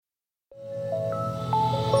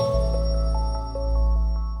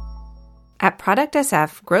At Product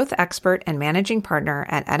SF, growth expert and managing partner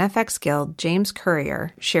at NFX Guild, James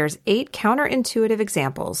Currier, shares 8 counterintuitive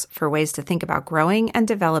examples for ways to think about growing and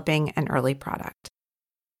developing an early product.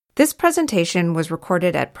 This presentation was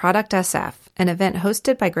recorded at Product SF, an event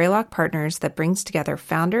hosted by Greylock Partners that brings together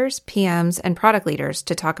founders, PMs, and product leaders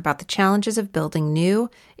to talk about the challenges of building new,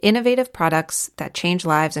 innovative products that change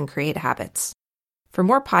lives and create habits. For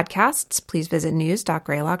more podcasts, please visit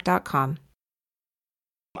news.greylock.com.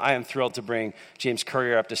 I am thrilled to bring James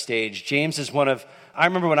Currier up to stage. James is I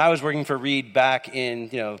remember when I was working for Reed back in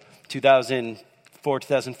 2004,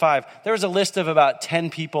 2005, there was a list of about 10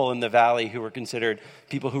 people in the Valley who were considered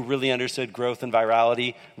people who really understood growth and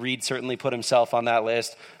virality. Reed certainly put himself on that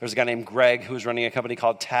list. There was a guy named Greg who was running a company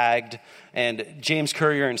called Tagged, and James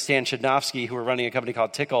Currier and Stan Chudnovsky, who were running a company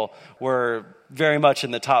called Tickle, were very much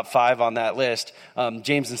in the top 5 on that list.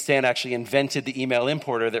 James and Stan actually invented the email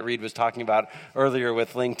importer that Reed was talking about earlier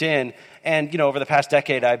with LinkedIn. And, over the past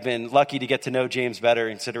decade, I've been lucky to get to know James better,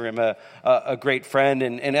 consider him a great friend,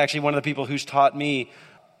 and actually one of the people who's taught me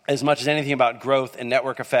as much as anything about growth and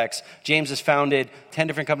network effects. James has founded 10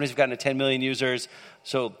 different companies who've gotten to 10 million users.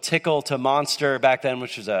 So Tickle to Monster back then,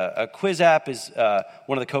 which was a quiz app, is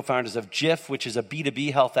one of the co-founders of Jif, which is a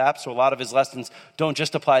B2B health app. So a lot of his lessons don't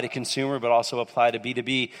just apply to consumer, but also apply to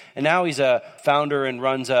B2B. And now he's a founder and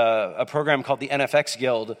runs a program called the NFX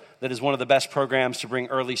Guild that is one of the best programs to bring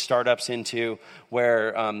early startups into,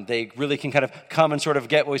 where they really can kind of come and sort of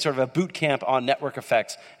get a boot camp on network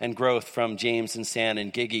effects and growth from James and Stan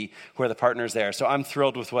and Gigi, who are the partners there. So I'm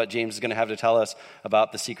thrilled with what James is going to have to tell us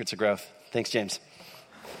about the secrets of growth. Thanks, James.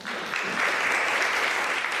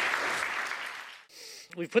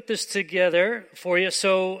 We've put this together for you.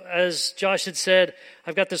 So as Josh had said,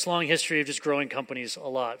 I've got this long history of just growing companies a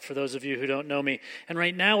lot, for those of you who don't know me. And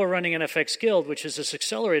right now we're running NFX Guild, which is this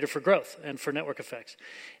accelerator for growth and for network effects.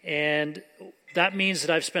 And that means that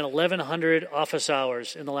I've spent 1,100 office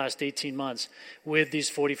hours in the last 18 months with these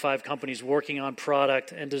 45 companies working on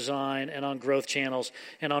product and design and on growth channels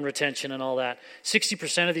and on retention and all that.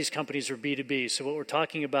 60% of these companies are B2B, so what we're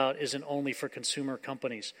talking about isn't only for consumer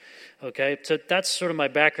companies, okay? So that's sort of my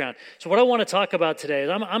background. So what I want to talk about today is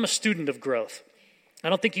I'm a student of growth. I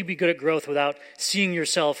don't think you'd be good at growth without seeing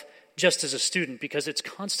yourself just as a student, because it's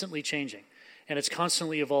constantly changing. And it's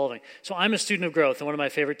constantly evolving. So I'm a student of growth, and one of my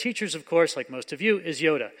favorite teachers, of course, like most of you, is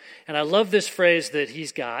Yoda. And I love this phrase that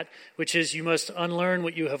he's got, which is, you must unlearn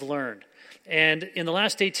what you have learned. And in the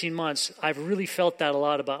last 18 months, I've really felt that a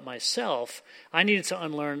lot about myself. I needed to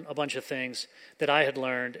unlearn a bunch of things that I had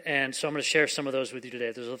learned, and so I'm going to share some of those with you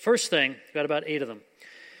today. There's the first thing, I've got about 8 of them.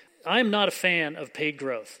 I'm not a fan of paid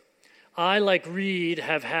growth. I, like Reed,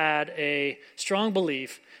 have had a strong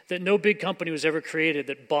belief that no big company was ever created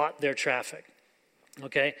that bought their traffic.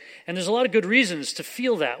 Okay, and there's a lot of good reasons to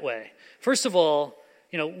feel that way. First of all,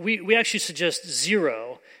 we actually suggest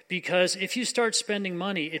 0, because if you start spending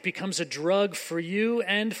money, it becomes a drug for you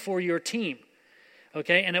and for your team.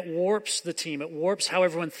 Okay, and it warps the team. It warps how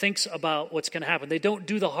everyone thinks about what's going to happen. They don't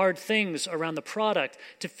do the hard things around the product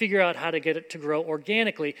to figure out how to get it to grow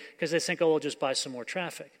organically, because they think, we'll just buy some more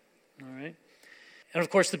traffic. All right. And of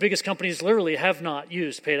course, the biggest companies literally have not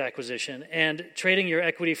used paid acquisition, and trading your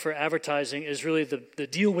equity for advertising is really the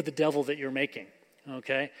deal with the devil that you're making,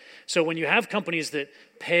 okay? So when you have companies that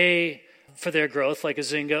pay for their growth, like a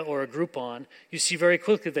Zynga or a Groupon, you see very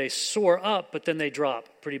quickly they soar up, but then they drop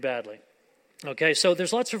pretty badly, okay? So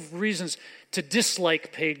there's lots of reasons to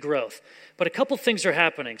dislike paid growth, but a couple things are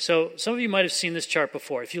happening. So some of you might have seen this chart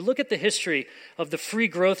before. If you look at the history of the free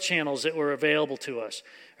growth channels that were available to us,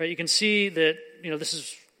 right, you can see that this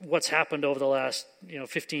is what's happened over the last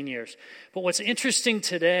 15 years. But what's interesting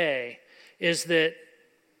today is that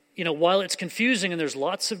while it's confusing and there's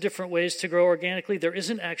lots of different ways to grow organically, there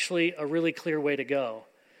isn't actually a really clear way to go.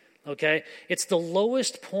 Okay, it's the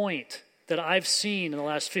lowest point that I've seen in the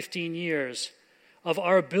last 15 years of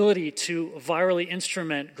our ability to virally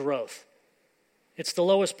instrument growth. It's the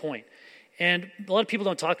lowest point. And a lot of people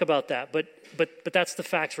don't talk about that, but that's the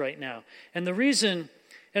fact right now. And the reason,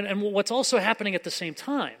 and what's also happening at the same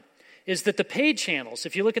time, is that the paid channels,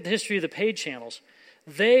 if you look at the history of the paid channels,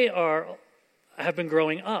 they have been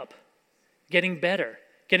growing up, getting better,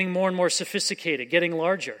 getting more and more sophisticated, getting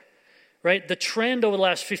larger, right? The trend over the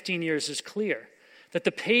last 15 years is clear, that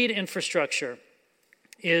the paid infrastructure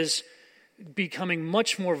is becoming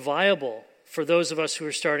much more viable for those of us who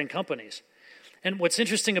are starting companies. And what's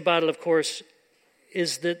interesting about it, of course,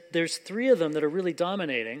 is that there's 3 of them that are really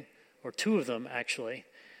dominating, or 2 of them actually,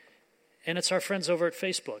 and it's our friends over at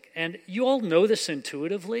Facebook. And you all know this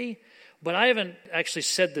intuitively, but I haven't actually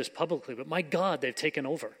said this publicly, but my God, they've taken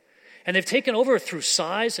over. And they've taken over through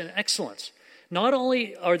size and excellence. not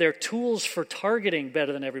only are their tools for targeting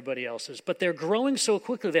better than everybody else's, but they're growing so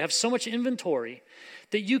quickly, they have so much inventory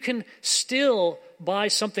that you can still buy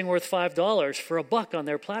something worth $5 for $1 on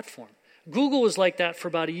their platform. Google was like that for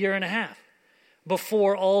about a year and a half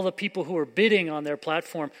before all the people who were bidding on their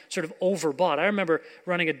platform sort of overbought. I remember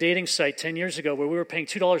running a dating site 10 years ago where we were paying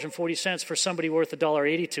 $2.40 for somebody worth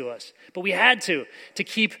 $1.80 to us. But we had to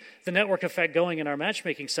keep the network effect going in our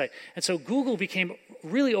matchmaking site. And so Google became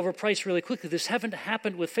really overpriced really quickly. This hadn't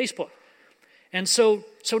happened with Facebook. And so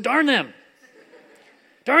darn them.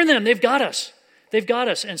 Darn them, they've got us. They've got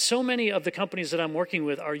us. And so many of the companies that I'm working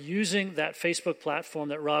with are using that Facebook platform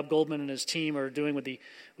that Rob Goldman and his team are doing with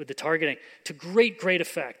the targeting to great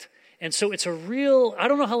effect. And so it's a real, I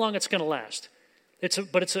don't know how long it's going to last.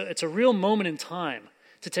 But it's a real moment in time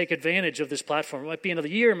to take advantage of this platform. It might be another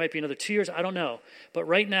year, it might be another 2 years, I don't know. But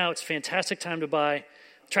right now it's a fantastic time to buy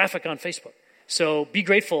traffic on Facebook. So be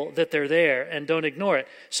grateful that they're there and don't ignore it.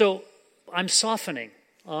 So I'm softening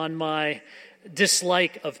on my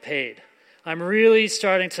dislike of paid. I'm really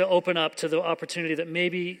starting to open up to the opportunity that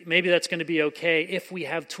maybe that's going to be okay if we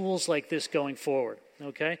have tools like this going forward,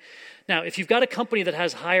 okay? Now, if you've got a company that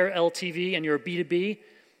has higher LTV and you're a B2B,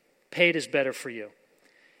 paid is better for you.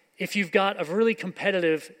 If you've got a really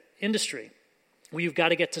competitive industry where you've got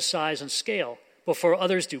to get to size and scale before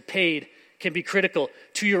others do, paid can be critical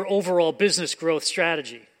to your overall business growth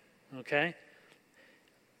strategy, okay?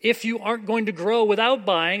 If you aren't going to grow without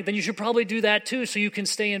buying, then you should probably do that too so you can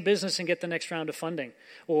stay in business and get the next round of funding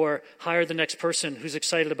or hire the next person who's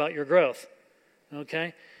excited about your growth,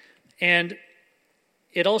 okay? And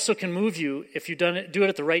it also can move you, if you do it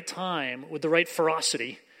at the right time with the right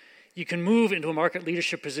ferocity, you can move into a market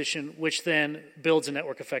leadership position which then builds a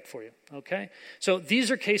network effect for you, okay? So these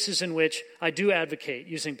are cases in which I do advocate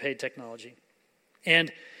using paid technology.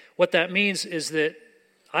 And what that means is that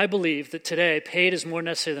I believe that today, paid is more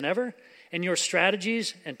necessary than ever, and your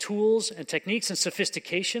strategies and tools and techniques and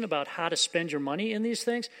sophistication about how to spend your money in these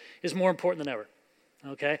things is more important than ever,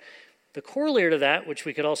 okay? The corollary to that, which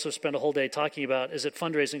we could also spend a whole day talking about, is that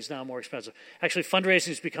fundraising is now more expensive. Actually,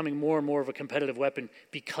 fundraising is becoming more and more of a competitive weapon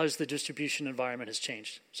because the distribution environment has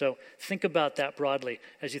changed. So think about that broadly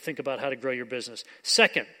as you think about how to grow your business.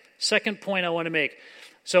 Second point I want to make.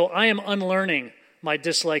 So I am unlearning my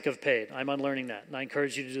dislike of paid. I'm unlearning that, and I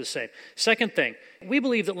encourage you to do the same. Second thing, we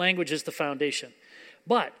believe that language is the foundation.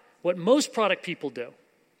 But what most product people do,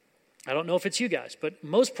 I don't know if it's you guys, but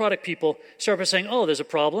most product people start by saying, oh, there's a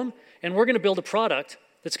problem, and we're going to build a product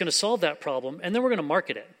that's going to solve that problem, and then we're going to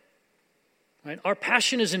market it. Right? Our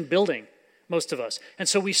passion is in building, most of us. And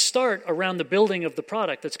so we start around the building of the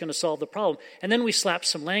product that's going to solve the problem, and then we slap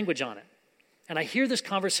some language on it. And I hear this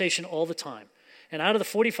conversation all the time. And out of the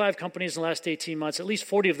 45 companies in the last 18 months, at least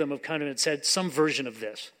 40 of them have kind of said some version of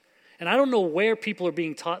this. And I don't know where people are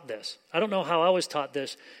being taught this. I don't know how I was taught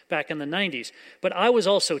this back in the 90s. But I was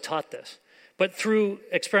also taught this. But through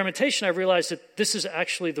experimentation, I realized that this is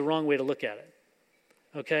actually the wrong way to look at it.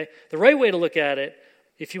 Okay? The right way to look at it,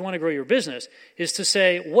 if you want to grow your business, is to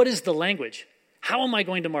say, what is the language? How am I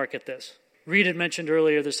going to market this? Reed had mentioned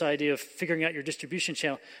earlier this idea of figuring out your distribution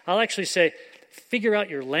channel. I'll actually say, figure out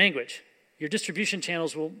your language. Your distribution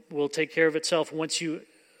channels will take care of itself once you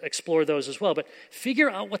explore those as well. But figure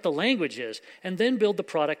out what the language is and then build the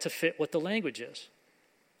product to fit what the language is.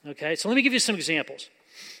 Okay, so let me give you some examples.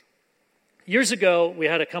 Years ago, we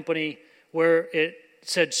had a company where it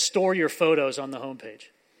said store your photos on the homepage.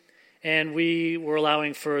 And we were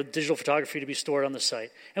allowing for digital photography to be stored on the site.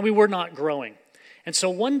 And we were not growing. And so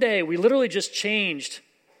one day, we literally just changed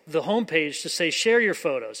the homepage to say share your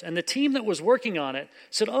photos. And the team that was working on it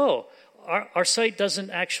said, oh, our site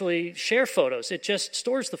doesn't actually share photos. It just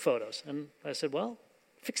stores the photos. And I said, well,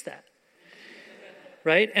 fix that.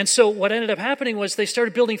 Right? And so what ended up happening was they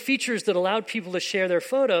started building features that allowed people to share their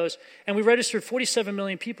photos, and we registered 47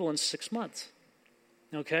 million people in 6 months.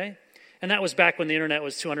 Okay? And that was back when the internet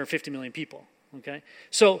was 250 million people. Okay?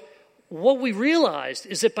 So what we realized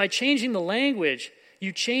is that by changing the language,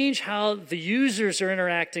 you change how the users are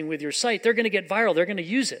interacting with your site. They're going to get viral. They're going to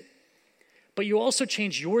use it. But you also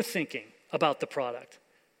change your thinking about the product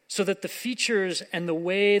so that the features and the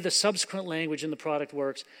way the subsequent language in the product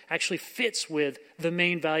works actually fits with the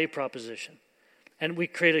main value proposition. And we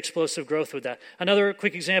created explosive growth with that. Another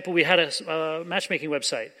quick example, we had a matchmaking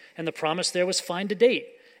website, and the promise there was find a date.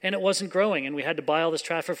 And it wasn't growing, and we had to buy all this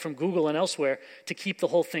traffic from Google and elsewhere to keep the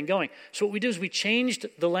whole thing going. So what we did is we changed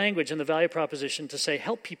the language and the value proposition to say,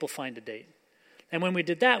 help people find a date. And when we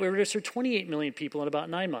did that, we registered 28 million people in about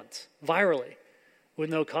 9 months, virally, with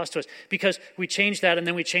no cost to us, because we changed that and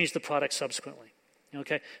then we changed the product subsequently.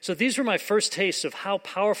 Okay, so these were my first tastes of how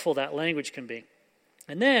powerful that language can be.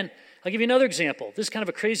 And then I'll give you another example. This is kind of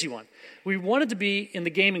a crazy one. We wanted to be in the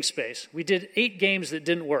gaming space. We did 8 games that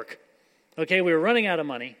didn't work. Okay, we were running out of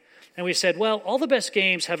money. And we said, well, all the best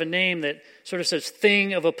games have a name that sort of says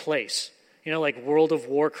thing of a place. Like World of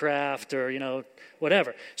Warcraft or,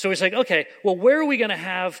 whatever. So it's like, okay, well, where are we going to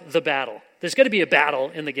have the battle? There's got to be a battle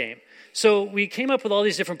in the game. So we came up with all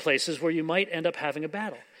these different places where you might end up having a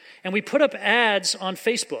battle. And we put up ads on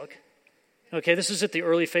Facebook. Okay, this is at the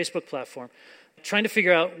early Facebook platform, trying to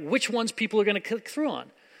figure out which ones people are going to click through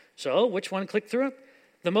on. So which one clicked through?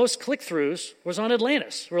 The most click-throughs was on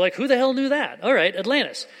Atlantis. We're like, who the hell knew that? All right,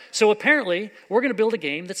 Atlantis. So apparently, we're going to build a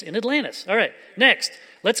game that's in Atlantis. All right, next,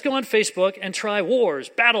 let's go on Facebook and try wars,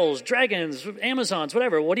 battles, dragons, Amazons,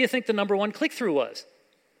 whatever. What do you think the number 1 click-through was?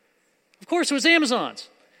 Of course, it was Amazons.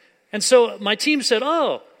 And so my team said,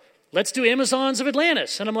 oh, let's do Amazons of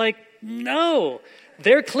Atlantis. And I'm like, no,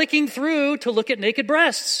 they're clicking through to look at naked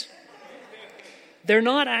breasts. They're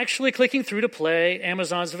not actually clicking through to play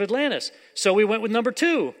Amazons of Atlantis. So we went with number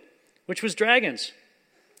 2, which was Dragons.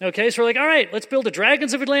 Okay, so we're like, all right, let's build a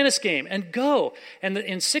Dragons of Atlantis game and go. And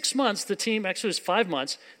in 6 months, the team, actually it was 5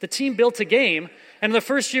 months, the team built a game. And the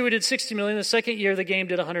first year we did $60 million. The second year, the game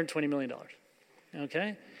did $120 million.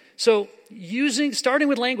 Okay, so starting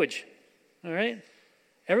with language, all right?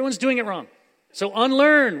 Everyone's doing it wrong. So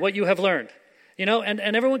unlearn what you have learned.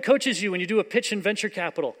 And everyone coaches you when you do a pitch in venture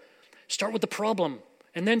capital. Start with the problem,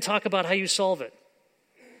 and then talk about how you solve it.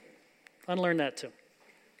 Unlearn that too.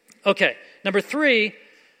 Okay, number 3,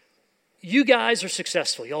 you guys are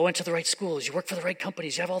successful. You all went to the right schools. You work for the right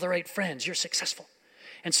companies. You have all the right friends. You're successful.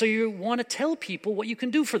 And so you want to tell people what you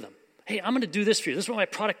can do for them. Hey, I'm going to do this for you. This is what my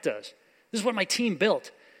product does. This is what my team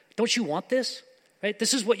built. Don't you want this? Right?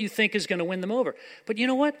 This is what you think is going to win them over. But you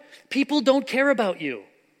know what? People don't care about you,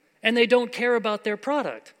 and they don't care about their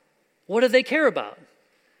product. What do they care about?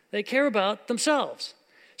 They care about themselves.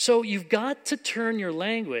 So you've got to turn your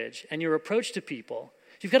language and your approach to people.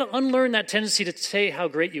 You've got to unlearn that tendency to say how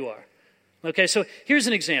great you are. Okay, so here's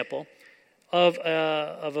an example of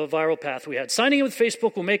a viral path we had. Signing in with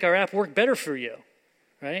Facebook will make our app work better for you,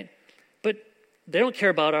 right? But they don't care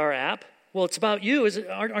about our app. Well, it's about you.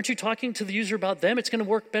 Aren't you talking to the user about them? It's going to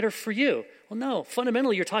work better for you. Well, no.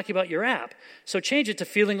 Fundamentally, you're talking about your app. So change it to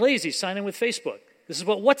feeling lazy. Sign in with Facebook. This is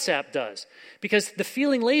what WhatsApp does. Because the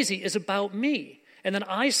feeling lazy is about me. And then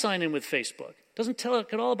I sign in with Facebook. It doesn't tell it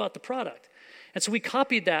at all about the product. And so we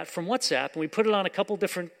copied that from WhatsApp, and we put it on a couple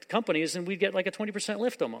different companies, and we'd get like a 20%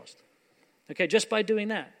 lift almost. Okay, just by doing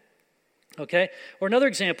that. Okay? Or another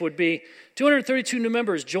example would be 232 new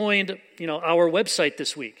members joined, our website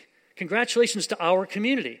this week. Congratulations to our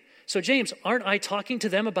community. So James, aren't I talking to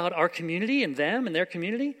them about our community and them and their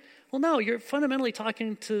community? Well, no, you're fundamentally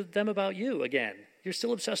talking to them about you again. You're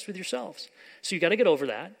still obsessed with yourselves. So you've got to get over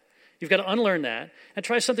that. You've got to unlearn that and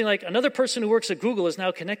try something like another person who works at Google is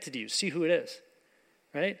now connected to you. See who it is,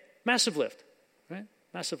 right? Massive lift, right?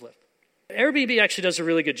 Massive lift. Airbnb actually does a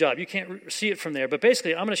really good job. You can't see it from there, but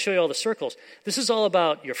basically I'm going to show you all the circles. This is all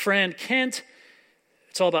about your friend Kent.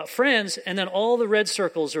 It's all about friends, and then all the red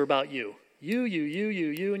circles are about you. You,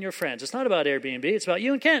 and your friends. It's not about Airbnb. It's about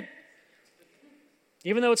you and Kent.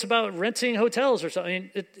 Even though it's about renting hotels or something,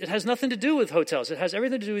 it has nothing to do with hotels. It has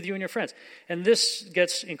everything to do with you and your friends. And this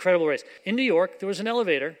gets incredible rates. In New York, there was an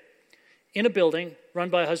elevator in a building run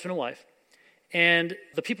by a husband and wife, and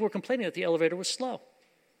the people were complaining that the elevator was slow.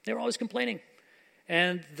 They were always complaining.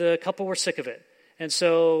 And the couple were sick of it. And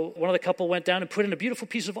so one of the couple went down and put in a beautiful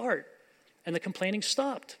piece of art, and the complaining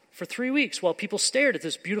stopped for 3 weeks while people stared at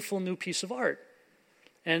this beautiful new piece of art.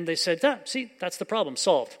 And they said, see, that's the problem,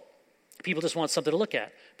 solved. People just want something to look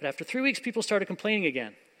at. But after 3 weeks, people started complaining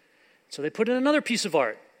again. So they put in another piece of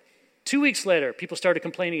art. 2 weeks later, people started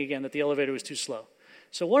complaining again that the elevator was too slow.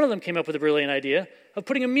 So one of them came up with a brilliant idea of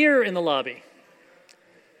putting a mirror in the lobby.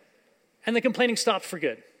 And the complaining stopped for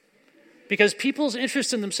good. Because people's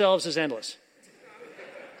interest in themselves is endless.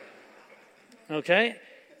 Okay?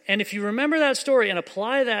 And if you remember that story and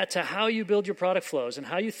apply that to how you build your product flows and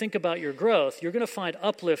how you think about your growth, you're going to find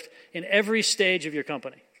uplift in every stage of your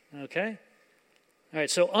company. Okay? All right,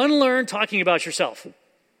 so unlearn talking about yourself. All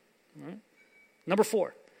right. Number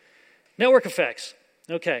 4, network effects.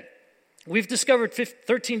 Okay, we've discovered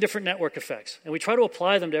 13 different network effects, and we try to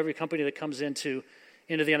apply them to every company that comes into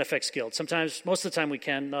the NFX Guild. Sometimes, most of the time we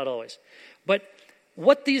can, not always. But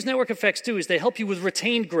what these network effects do is they help you with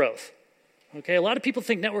retained growth. Okay, a lot of people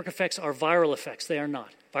think network effects are viral effects. They are not.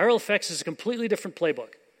 Viral effects is a completely different playbook.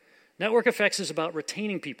 Network effects is about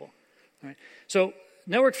retaining people. All right? So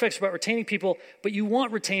network effects are about retaining people, but you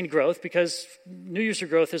want retained growth because new user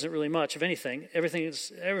growth isn't really much of anything.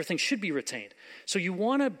 Everything should be retained. So you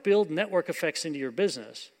want to build network effects into your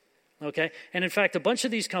business, okay? And in fact, a bunch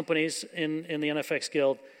of these companies in the NFX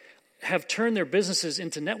Guild have turned their businesses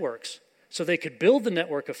into networks so they could build the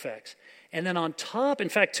network effects. And then on top, in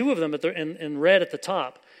fact, two of them in red at the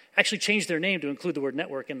top actually changed their name to include the word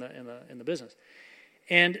network in the business.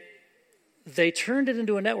 And they turned it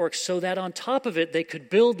into a network so that on top of it, they could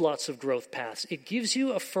build lots of growth paths. It gives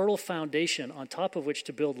you a fertile foundation on top of which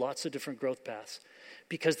to build lots of different growth paths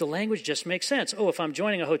because the language just makes sense. Oh, if I'm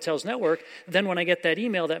joining a hotel's network, then when I get that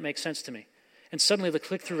email, that makes sense to me. And suddenly the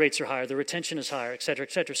click-through rates are higher, the retention is higher, et cetera,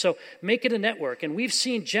 et cetera. So make it a network. And we've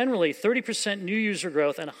seen generally 30% new user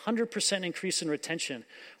growth and 100% increase in retention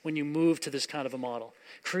when you move to this kind of a model.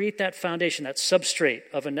 Create that foundation, that substrate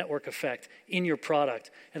of a network effect in your product.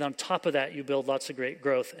 And on top of that, you build lots of great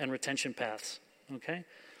growth and retention paths. Okay?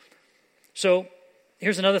 So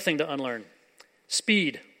here's another thing to unlearn.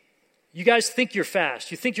 Speed. You guys think you're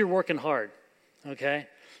fast. You think you're working hard. Okay?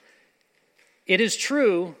 It is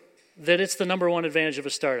true that it's the number one advantage of a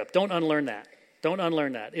startup. Don't unlearn that. Don't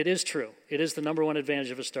unlearn that. It is true. It is the number one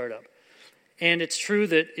advantage of a startup. And it's true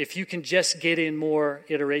that if you can just get in more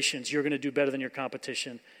iterations, you're going to do better than your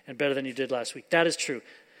competition and better than you did last week. That is true.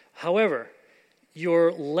 However,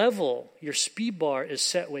 your level, your speed bar is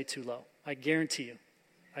set way too low. I guarantee you.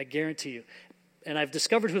 I guarantee you. And I've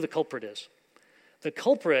discovered who the culprit is. The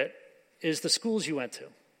culprit is the schools you went to.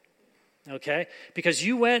 Okay? Because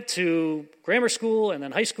you went to grammar school and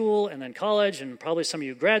then high school and then college and probably some of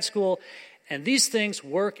you grad school, and these things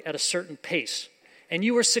work at a certain pace. And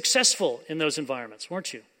you were successful in those environments,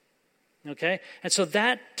 weren't you? Okay? And so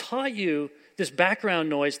that taught you this background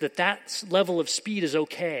noise that level of speed is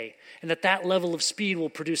okay and that level of speed will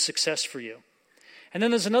produce success for you. And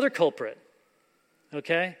then there's another culprit,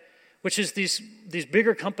 okay? Which is these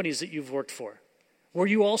bigger companies that you've worked for where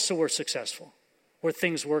you also were successful, where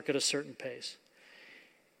things work at a certain pace.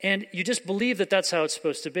 And you just believe that that's how it's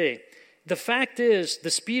supposed to be. The fact is,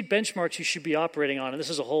 the speed benchmarks you should be operating on, and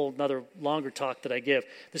this is a whole another longer talk that I give,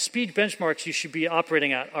 the speed benchmarks you should be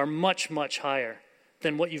operating at are much, much higher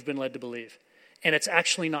than what you've been led to believe. And it's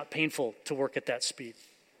actually not painful to work at that speed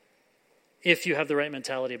if you have the right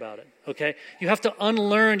mentality about it, okay? You have to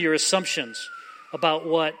unlearn your assumptions about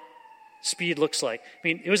what speed looks like. I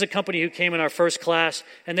mean, it was a company who came in our first class,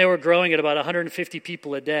 and they were growing at about 150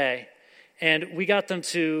 people a day. And we got them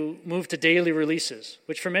to move to daily releases,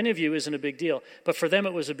 which for many of you isn't a big deal. But for them,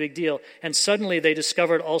 it was a big deal. And suddenly they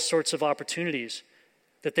discovered all sorts of opportunities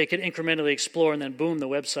that they could incrementally explore. And then, boom, the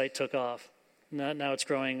website took off. Now it's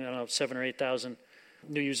growing, 7,000 or 8,000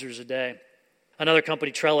 new users a day. Another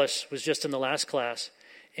company, Trellis, was just in the last class.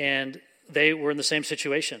 And they were in the same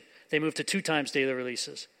situation. They moved to 2 times daily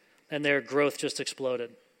releases. And their growth just exploded.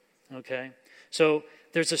 Okay? So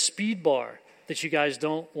there's a speed bar that you guys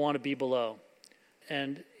don't want to be below.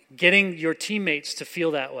 And getting your teammates to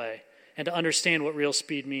feel that way and to understand what real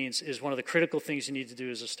speed means is one of the critical things you need to do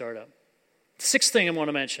as a startup. The sixth thing I want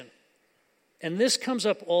to mention, and this comes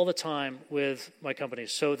up all the time with my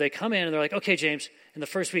companies. So they come in and they're like, okay, James, in the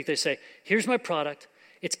first week they say, here's my product.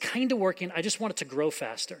 It's kind of working. I just want it to grow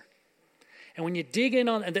faster. And when you dig in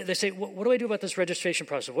on, and they say, what do I do about this registration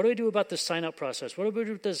process? What do I do about this sign-up process? What do I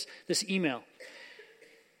do with this email?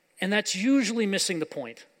 And that's usually missing the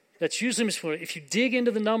point. That's usually missing the point. If you dig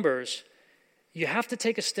into the numbers, you have to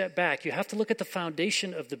take a step back. You have to look at the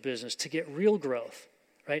foundation of the business to get real growth,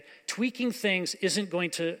 right? Tweaking things isn't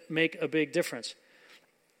going to make a big difference.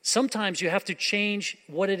 Sometimes you have to change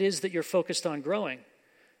what it is that you're focused on growing.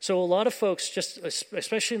 So a lot of folks, just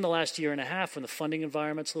especially in the last year and a half when the funding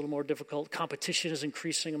environment's a little more difficult, competition is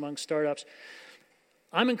increasing among startups,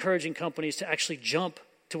 I'm encouraging companies to actually jump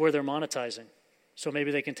to where they're monetizing. So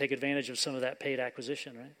maybe they can take advantage of some of that paid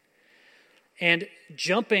acquisition, right? And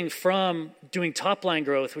jumping from doing top-line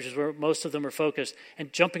growth, which is where most of them are focused,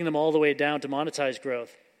 and jumping them all the way down to monetized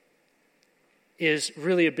growth is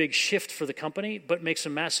really a big shift for the company, but makes a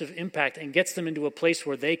massive impact and gets them into a place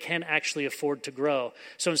where they can actually afford to grow.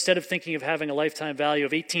 So instead of thinking of having a lifetime value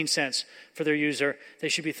of 18 cents for their user, they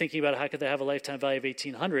should be thinking about how could they have a lifetime value of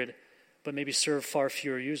 1,800, but maybe serve far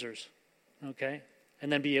fewer users, okay?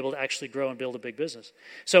 And then be able to actually grow and build a big business.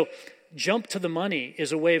 So jump to the money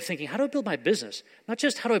is a way of thinking, how do I build my business? Not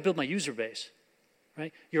just how do I build my user base,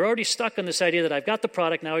 right? You're already stuck on this idea that I've got the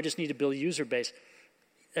product, now I just need to build a user base.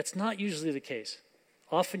 That's not usually the case.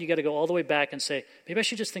 Often you got to go all the way back and say, maybe I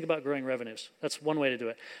should just think about growing revenues. That's one way to do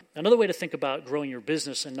it. Another way to think about growing your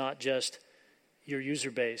business and not just your user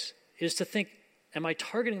base is to think, am I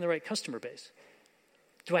targeting the right customer base?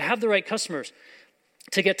 Do I have the right customers?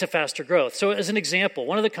 to get to faster growth. So as an example,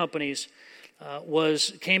 one of the companies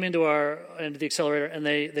came into the accelerator, and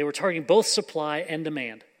they were targeting both supply and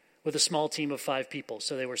demand with a small team of 5 people.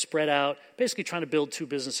 So they were spread out, basically trying to build 2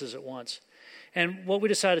 businesses at once. And what we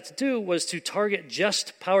decided to do was to target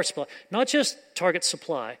just power supply, not just target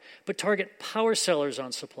supply, but target power sellers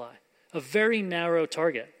on supply, a very narrow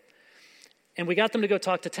target. And we got them to go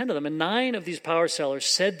talk to 10 of them, and 9 of these power sellers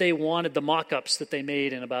said they wanted the mock-ups that they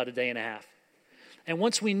made in about a day and a half. And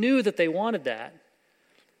once we knew that they wanted that,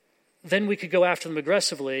 then we could go after them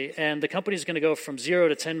aggressively, and the company's going to go from 0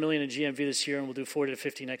 to 10 million in GMV this year, and we'll do 40 to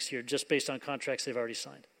 50 next year, just based on contracts they've already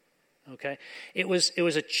signed. Okay, it was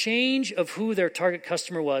a change of who their target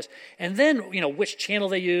customer was, and then which channel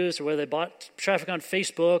they used, or whether they bought traffic on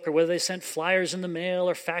Facebook, or whether they sent flyers in the mail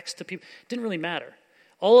or faxed to people. It didn't really matter.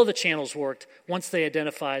 All of the channels worked once they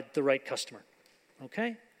identified the right customer.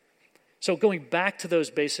 Okay, so going back to those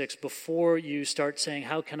basics before you start saying,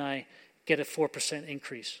 "How can I get a 4%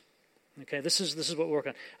 increase?" Okay, this is what we work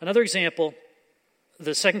on. Another example.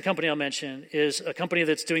 The second company I'll mention is a company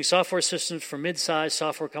that's doing software systems for mid-sized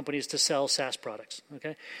software companies to sell SaaS products,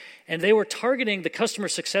 okay? And they were targeting the customer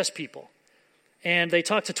success people. And they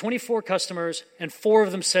talked to 24 customers, and 4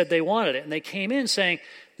 of them said they wanted it. And they came in saying,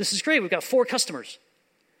 "This is great, we've got 4 customers."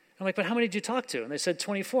 I'm like, "But how many did you talk to?" And they said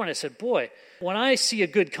 24. And I said, "Boy, when I see a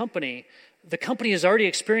good company, the company has already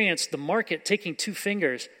experienced the market taking 2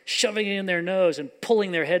 fingers, shoving it in their nose, and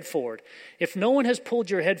pulling their head forward. If no one has pulled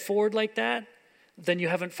your head forward like that, then you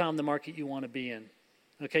haven't found the market you want to be in.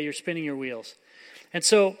 Okay, you're spinning your wheels." And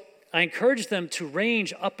so I encouraged them to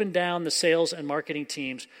range up and down the sales and marketing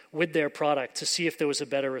teams with their product to see if there was a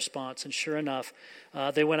better response. And sure enough,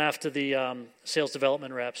 they went after the sales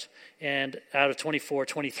development reps, and out of 24,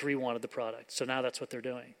 23 wanted the product. So now that's what they're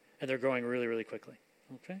doing, and they're growing really, really quickly.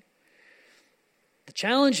 Okay. The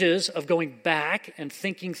challenges of going back and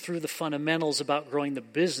thinking through the fundamentals about growing the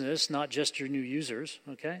business, not just your new users,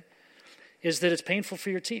 okay, is that it's painful for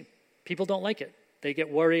your team. People don't like it. They get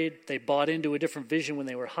worried. They bought into a different vision when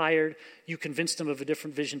they were hired. You convinced them of a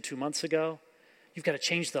different vision 2 months ago. You've got to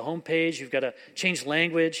change the homepage. You've got to change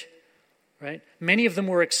language, right? Many of them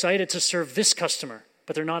were excited to serve this customer,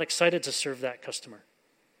 but they're not excited to serve that customer,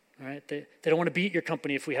 all right? They don't want to be at your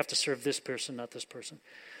company if we have to serve this person, not this person.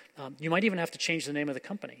 You might even have to change the name of the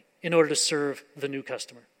company in order to serve the new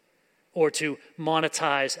customer, or to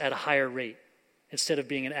monetize at a higher rate instead of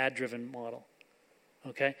being an ad-driven model,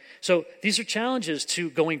 okay? So these are challenges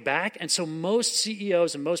to going back, and so most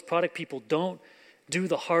CEOs and most product people don't do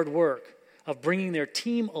the hard work of bringing their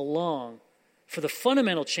team along for the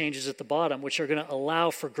fundamental changes at the bottom, which are going to allow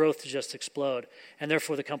for growth to just explode, and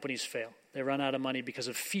therefore the companies fail. They run out of money because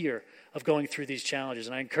of fear of going through these challenges.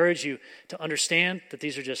 And I encourage you to understand that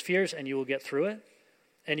these are just fears, and you will get through it,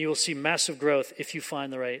 and you will see massive growth if you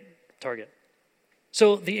find the right target.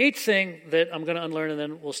 So the 8th thing that I'm going to unlearn, and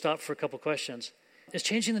then we'll stop for a couple questions, is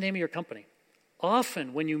changing the name of your company.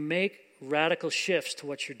 Often when you make radical shifts to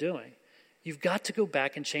what you're doing, you've got to go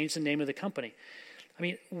back and change the name of the company. I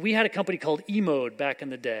mean, we had a company called eMode back in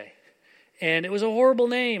the day, and it was a horrible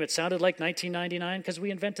name. It sounded like 1999 because we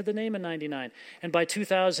invented the name in 99. And by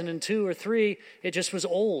 2002 or 3, it just was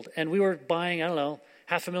old, and we were buying,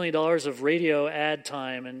 $500,000 of radio ad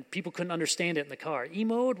time, and people couldn't understand it in the car.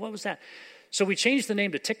 eMode, what was that? So we changed the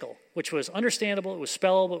name to Tickle, which was understandable, it was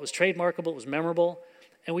spellable, it was trademarkable, it was memorable,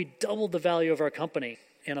 and we doubled the value of our company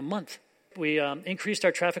in a month. We increased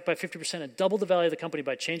our traffic by 50% and doubled the value of the company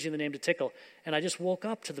by changing the name to Tickle. And I just woke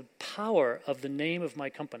up to the power of the name of my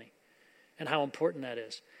company and how important that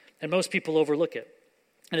is. And most people overlook it.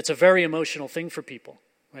 And it's a very emotional thing for people,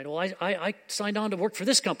 right? Well, I signed on to work for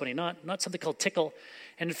this company, not something called Tickle.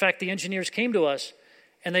 And in fact, the engineers came to us,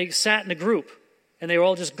 and they sat in a group, and they were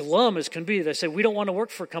all just glum as can be. They said, "We don't want to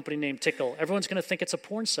work for a company named Tickle. Everyone's going to think it's a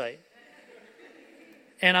porn site."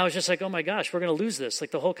 And I was just like, "Oh my gosh, we're going to lose this.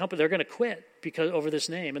 Like the whole company, they're going to quit because over this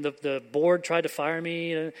name." And the board tried to fire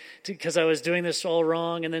me because I was doing this all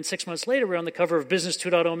wrong. And then 6 months later, we're on the cover of Business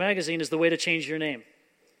 2.0 magazine as the way to change your name.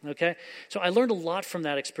 Okay? So I learned a lot from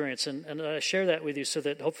that experience, and I share that with you so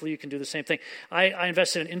that hopefully you can do the same thing. I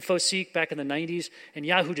invested in InfoSeek back in the 90s, and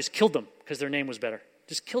Yahoo just killed them because their name was better.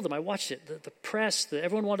 Just killed them. I watched it. The press,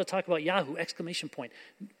 everyone wanted to talk about Yahoo, !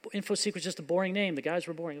 InfoSeek was just a boring name. The guys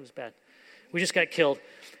were boring. It was bad. We just got killed.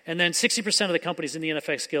 And then 60% of the companies in the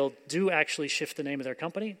NFX Guild do actually shift the name of their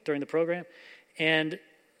company during the program. And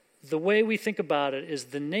the way we think about it is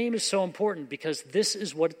the name is so important because this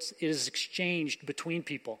is what is exchanged between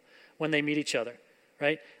people when they meet each other,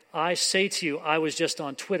 right? I say to you, I was just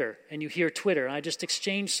on Twitter, and you hear Twitter, and I just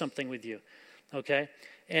exchanged something with you, okay?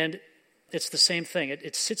 And It's the same thing.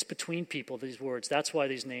 It sits between people, these words. That's why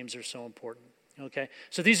these names are so important. Okay?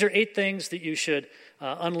 So these are 8 things that you should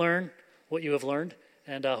unlearn what you have learned,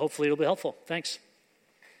 and hopefully it'll be helpful. Thanks.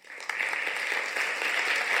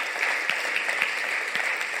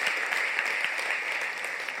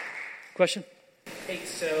 Question? Hey,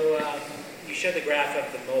 so you showed the graph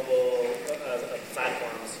of the mobile of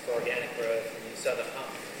platforms for organic growth, and you saw the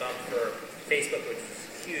bump for Facebook, which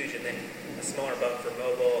was huge, and then a smaller bump for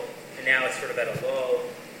mobile, and now it's sort of at a low.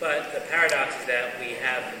 But the paradox is that we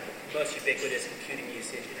have the most ubiquitous computing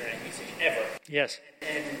usage, internet usage ever. Yes.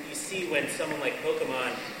 And you see when someone like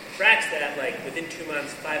Pokemon tracks that, like within 2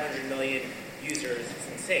 months, 500 million users,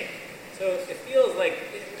 it's insane. So it feels like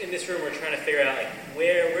in this room we're trying to figure out like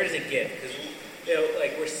where does it get? Because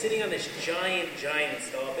like we're sitting on this giant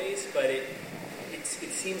install base, but it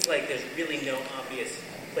seems like there's really no obvious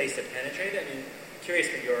place to penetrate it. I mean, curious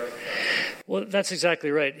for your thoughts. Well, that's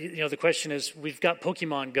exactly right. The question is, we've got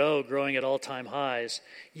Pokemon Go growing at all-time highs,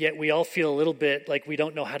 yet we all feel a little bit like we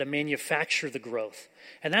don't know how to manufacture the growth.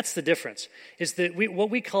 And that's the difference, is that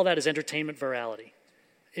what we call that is entertainment virality.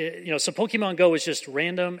 So Pokemon Go was just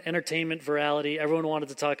random entertainment virality. Everyone wanted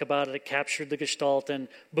to talk about it. It captured the gestalt, and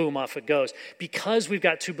boom, off it goes. Because we've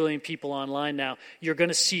got 2 billion people online now, you're going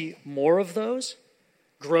to see more of those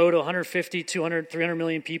grow to 150, 200, 300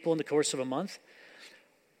 million people in the course of a month.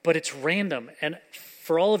 But it's random. And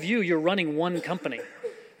for all of you, you're running one company.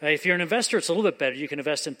 If you're an investor, it's a little bit better. You can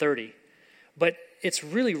invest in 30. But it's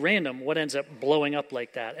really random what ends up blowing up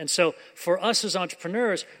like that. And so for us as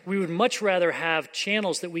entrepreneurs, we would much rather have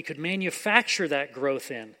channels that we could manufacture that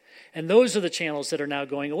growth in. And those are the channels that are now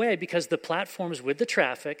going away because the platforms with the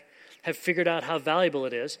traffic have figured out how valuable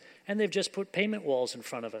it is, and they've just put payment walls in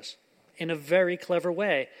front of us in a very clever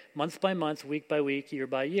way, month by month, week by week, year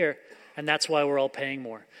by year. And that's why we're all paying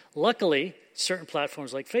more. Luckily, certain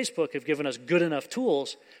platforms like Facebook have given us good enough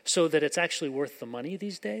tools so that it's actually worth the money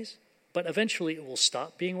these days. But eventually it will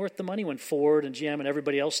stop being worth the money when Ford and GM and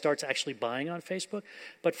everybody else starts actually buying on Facebook.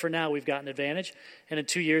 But for now, we've got an advantage. And in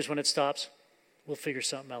 2 years, when it stops, we'll figure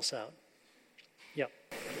something else out. Yep.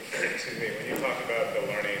 Excuse me. When you talk about the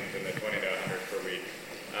learnings and the 20 to 100 per week,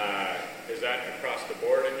 is that across the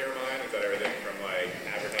board in your mind? Is that everything from like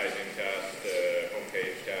advertising tests to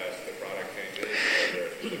homepage tests to product changes? Or are there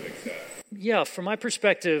specific steps? Yeah, from my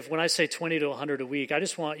perspective, when I say 20 to 100 a week, I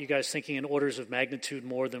just want you guys thinking in orders of magnitude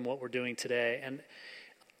more than what we're doing today. And,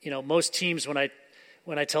 most teams, when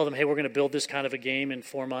I tell them, hey, we're going to build this kind of a game in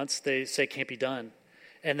 4 months, they say it can't be done.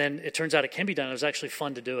 And then it turns out it can be done. It was actually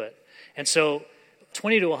fun to do it. And so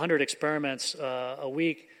 20 to 100 experiments a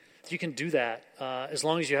week, you can do that as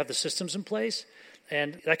long as you have the systems in place.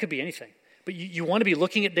 And that could be anything. But you want to be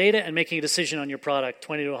looking at data and making a decision on your product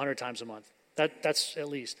 20 to 100 times a month. That's at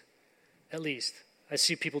least. At least. I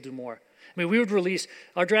see people do more. I mean, we would release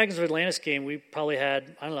our Dragons of Atlantis game. We probably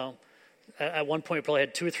had, I don't know, at one point we probably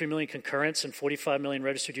had 2 or 3 million concurrents and 45 million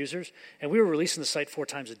registered users. And we were releasing the site 4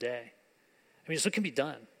 times a day. I mean, so it can be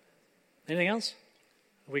done. Anything else?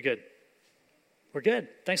 Are we good? We're good.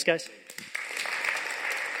 Thanks, guys.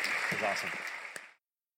 That was awesome.